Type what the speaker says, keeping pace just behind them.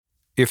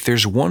If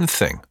there's one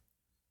thing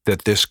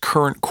that this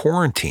current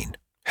quarantine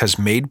has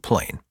made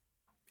plain,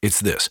 it's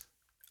this: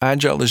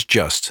 Agile is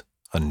just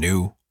a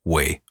new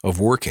way of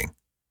working.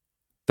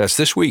 That's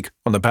this week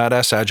on the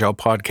Badass Agile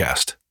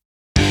podcast.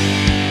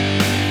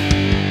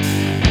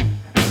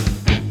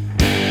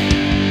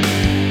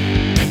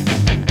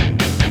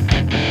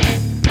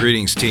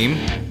 Greetings, team.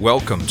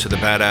 Welcome to the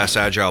Badass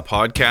Agile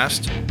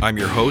podcast. I'm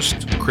your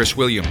host, Chris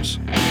Williams.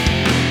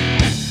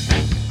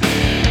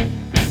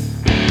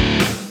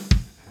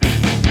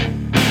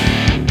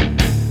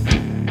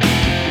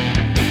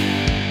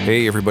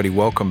 Hey, everybody.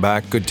 Welcome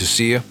back. Good to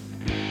see you.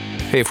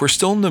 Hey, if we're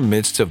still in the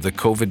midst of the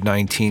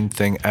COVID-19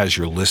 thing as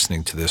you're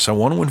listening to this, I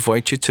want to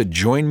invite you to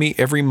join me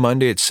every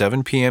Monday at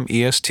 7 p.m.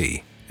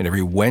 EST and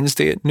every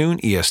Wednesday at noon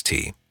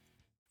EST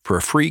for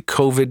a free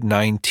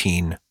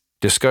COVID-19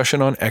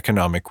 discussion on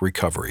economic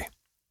recovery.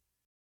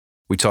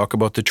 We talk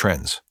about the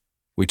trends.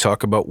 We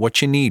talk about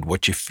what you need,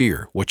 what you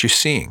fear, what you're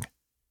seeing.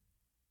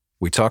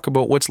 We talk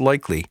about what's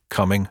likely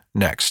coming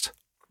next.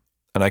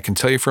 And I can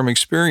tell you from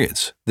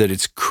experience that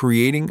it's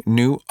creating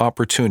new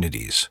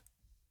opportunities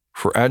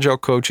for Agile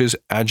coaches,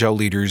 Agile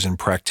leaders, and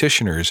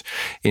practitioners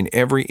in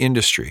every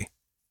industry.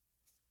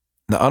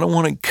 Now, I don't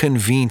want to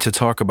convene to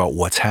talk about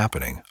what's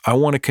happening. I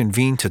want to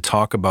convene to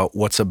talk about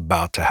what's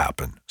about to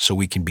happen so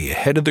we can be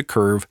ahead of the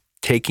curve,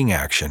 taking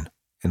action,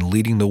 and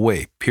leading the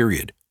way,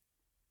 period.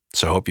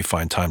 So I hope you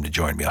find time to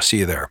join me. I'll see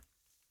you there.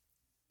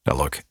 Now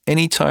look,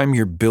 anytime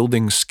you're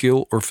building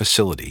skill or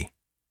facility,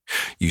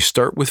 you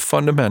start with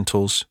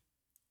fundamentals,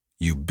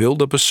 you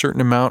build up a certain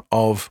amount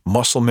of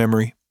muscle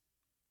memory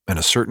and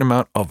a certain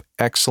amount of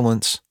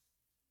excellence.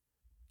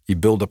 You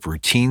build up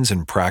routines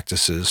and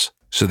practices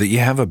so that you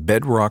have a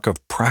bedrock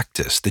of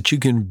practice that you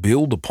can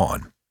build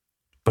upon.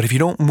 But if you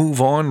don't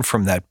move on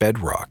from that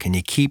bedrock and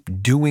you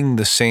keep doing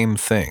the same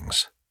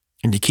things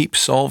and you keep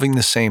solving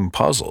the same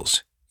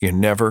puzzles, you're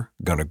never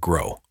going to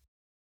grow.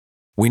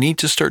 We need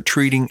to start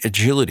treating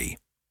agility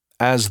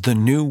as the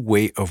new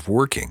way of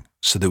working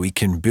so that we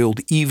can build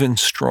even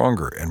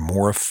stronger and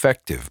more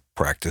effective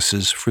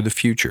practices for the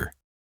future.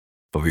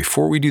 But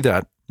before we do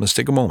that, let's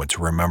take a moment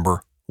to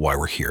remember why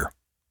we're here.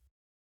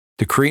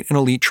 To create an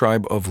elite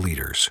tribe of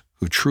leaders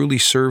who truly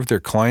serve their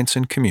clients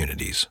and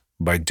communities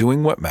by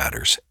doing what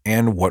matters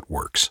and what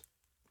works,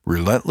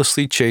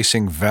 relentlessly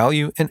chasing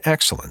value and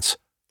excellence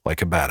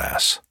like a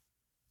badass.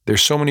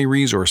 There's so many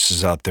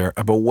resources out there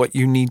about what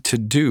you need to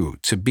do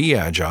to be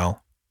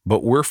agile,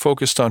 but we're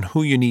focused on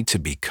who you need to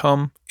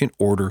become in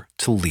order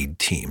to lead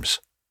teams.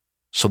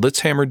 So let's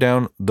hammer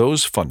down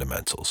those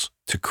fundamentals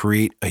to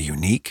create a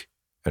unique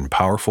and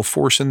powerful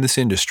force in this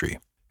industry.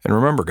 And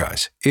remember,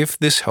 guys, if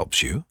this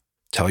helps you,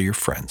 tell your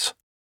friends.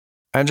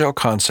 Agile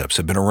concepts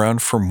have been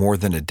around for more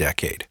than a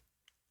decade.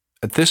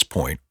 At this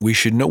point, we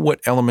should know what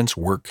elements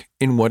work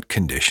in what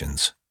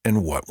conditions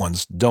and what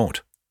ones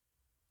don't.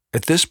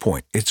 At this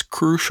point, it's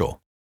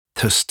crucial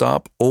to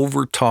stop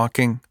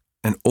over-talking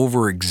and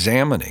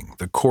over-examining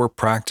the core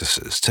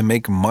practices to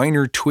make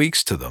minor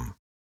tweaks to them,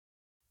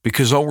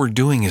 because all we're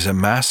doing is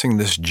amassing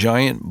this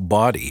giant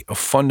body of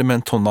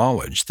fundamental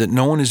knowledge that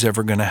no one is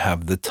ever going to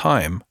have the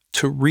time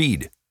to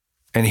read.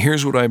 And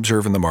here's what I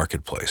observe in the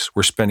marketplace.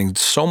 We're spending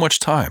so much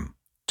time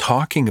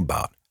talking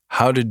about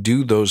how to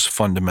do those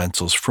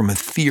fundamentals from a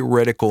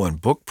theoretical and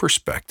book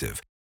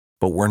perspective,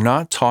 but we're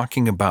not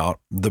talking about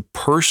the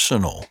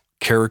personal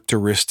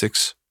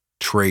characteristics,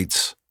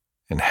 traits,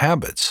 and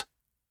habits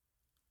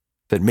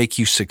that make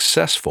you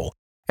successful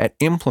at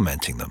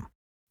implementing them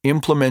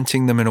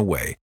in a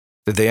way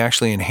that they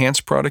actually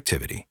enhance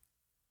productivity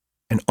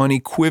and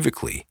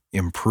unequivocally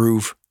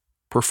improve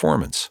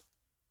performance.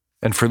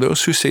 And for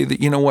those who say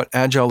that, you know what,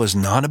 Agile is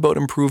not about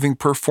improving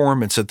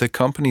performance at the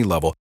company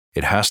level,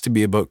 it has to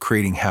be about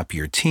creating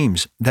happier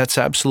teams, that's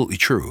absolutely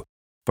true.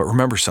 But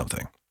remember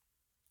something,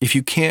 if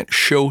you can't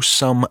show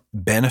some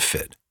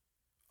benefit,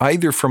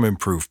 either from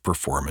improved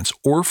performance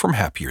or from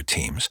happier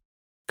teams,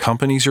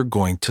 companies are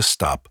going to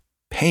stop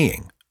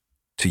paying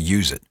to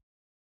use it.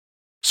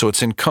 So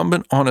it's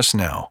incumbent on us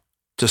now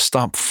to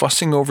stop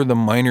fussing over the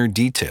minor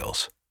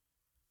details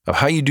of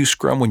how you do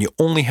Scrum when you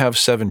only have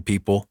 7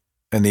 people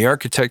and the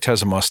architect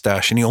has a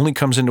mustache and he only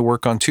comes into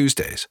work on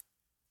Tuesdays.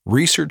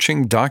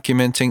 Researching,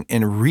 documenting,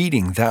 and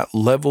reading that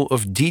level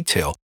of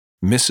detail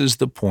misses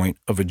the point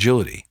of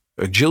agility.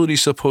 Agility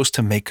is supposed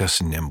to make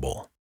us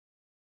nimble.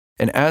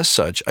 And as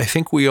such, I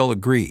think we all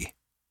agree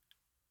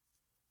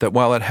that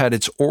while it had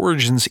its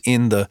origins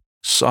in the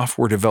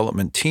software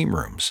development team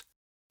rooms,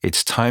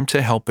 it's time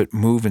to help it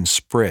move and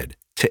spread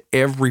to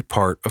every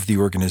part of the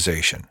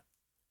organization.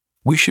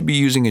 We should be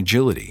using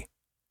agility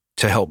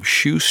to help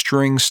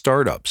shoestring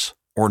startups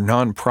or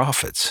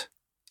nonprofits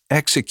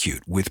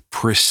execute with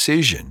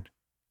precision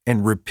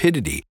and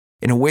rapidity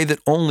in a way that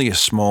only a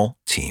small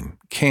team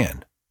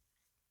can.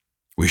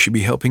 We should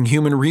be helping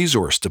human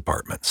resource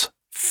departments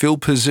fill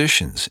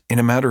positions in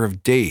a matter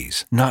of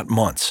days, not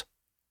months.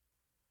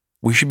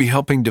 We should be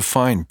helping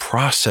define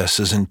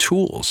processes and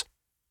tools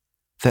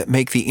that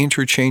make the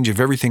interchange of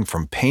everything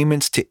from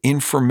payments to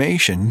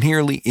information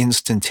nearly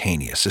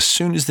instantaneous. As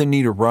soon as the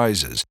need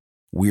arises,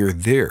 we're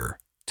there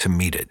to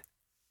meet it.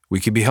 We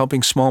could be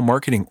helping small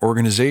marketing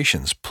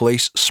organizations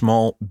place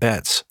small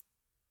bets,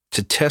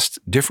 to test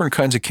different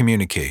kinds of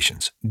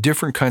communications,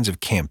 different kinds of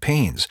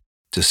campaigns,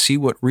 to see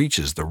what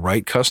reaches the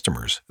right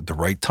customers at the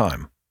right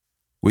time.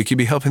 We could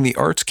be helping the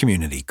arts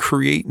community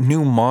create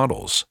new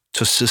models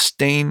to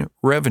sustain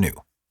revenue,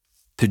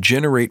 to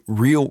generate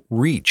real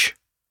reach,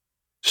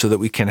 so that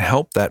we can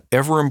help that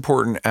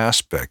ever-important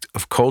aspect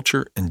of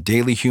culture and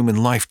daily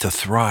human life to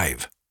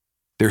thrive.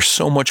 There's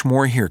so much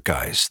more here,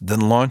 guys,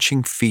 than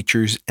launching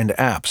features and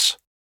apps.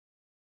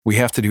 We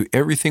have to do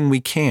everything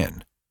we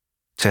can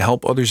to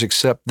help others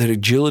accept that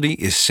agility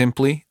is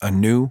simply a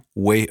new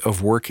way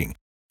of working.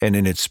 And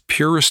in its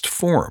purest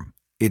form,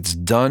 it's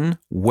done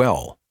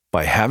well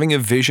by having a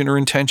vision or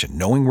intention,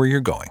 knowing where you're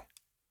going,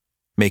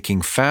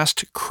 making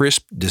fast,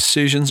 crisp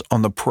decisions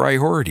on the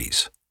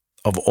priorities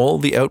of all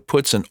the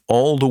outputs and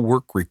all the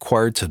work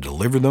required to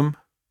deliver them,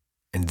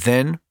 and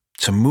then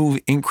to move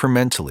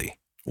incrementally,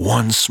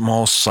 one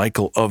small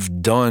cycle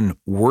of done,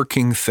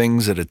 working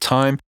things at a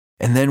time,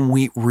 and then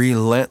we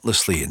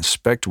relentlessly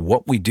inspect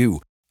what we do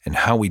and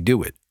how we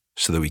do it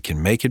so that we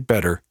can make it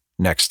better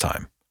next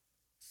time.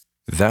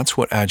 That's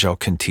what Agile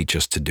can teach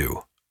us to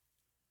do.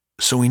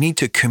 So we need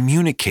to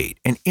communicate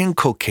and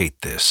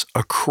inculcate this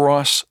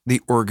across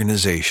the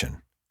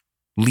organization.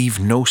 Leave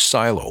no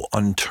silo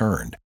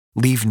unturned.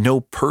 Leave no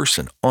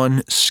person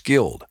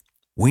unskilled.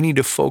 We need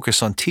to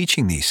focus on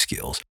teaching these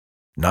skills,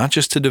 not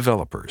just to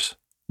developers,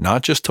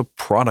 not just to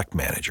product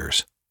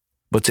managers,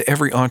 but to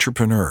every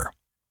entrepreneur,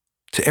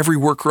 to every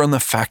worker on the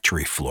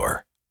factory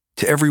floor,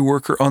 to every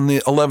worker on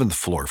the 11th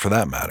floor for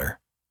that matter.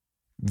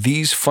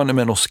 These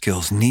fundamental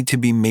skills need to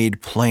be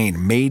made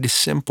plain, made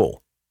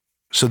simple,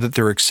 so that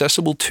they're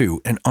accessible to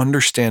and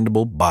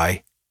understandable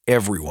by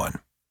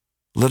everyone.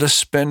 Let us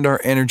spend our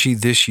energy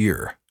this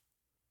year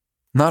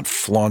not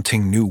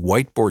flaunting new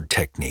whiteboard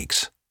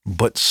techniques,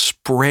 but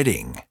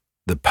spreading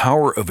the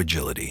power of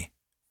agility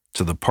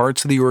to the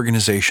parts of the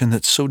organization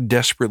that so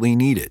desperately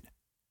need it,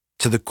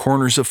 to the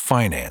corners of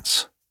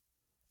finance,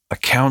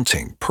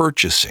 accounting,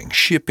 purchasing,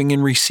 shipping,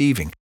 and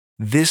receiving.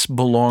 This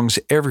belongs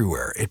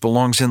everywhere. It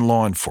belongs in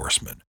law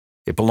enforcement.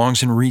 It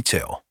belongs in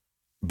retail.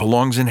 It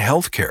belongs in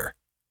healthcare.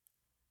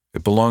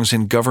 It belongs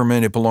in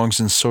government. It belongs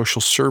in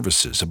social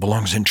services. It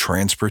belongs in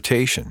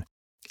transportation.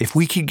 If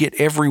we could get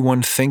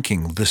everyone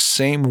thinking the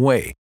same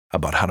way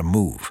about how to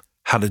move,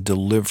 how to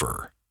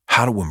deliver,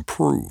 how to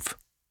improve,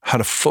 how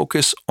to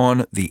focus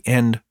on the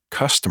end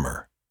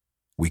customer,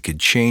 we could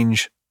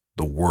change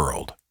the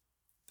world.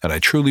 And I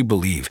truly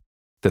believe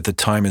that the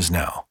time is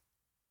now.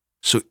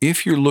 So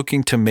if you're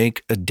looking to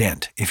make a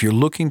dent, if you're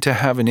looking to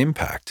have an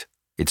impact,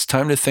 it's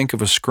time to think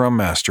of a Scrum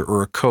Master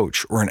or a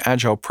coach or an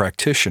Agile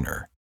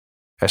practitioner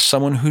as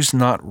someone who's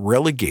not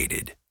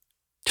relegated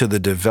to the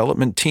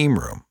development team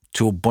room,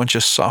 to a bunch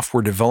of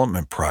software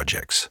development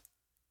projects,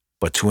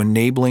 but to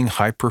enabling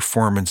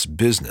high-performance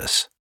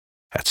business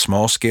at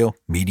small scale,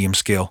 medium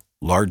scale,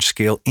 large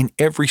scale, in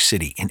every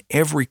city, in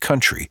every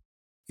country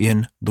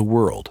in the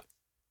world.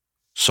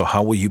 So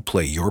how will you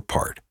play your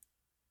part?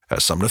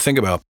 That's something to think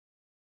about.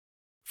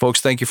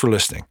 Folks, thank you for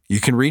listening. You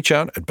can reach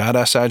out at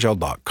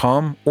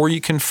badassagile.com, or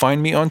you can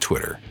find me on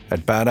Twitter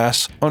at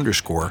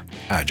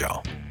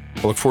badass_agile.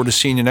 I look forward to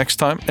seeing you next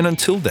time, and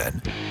until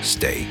then,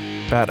 stay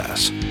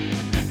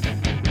badass.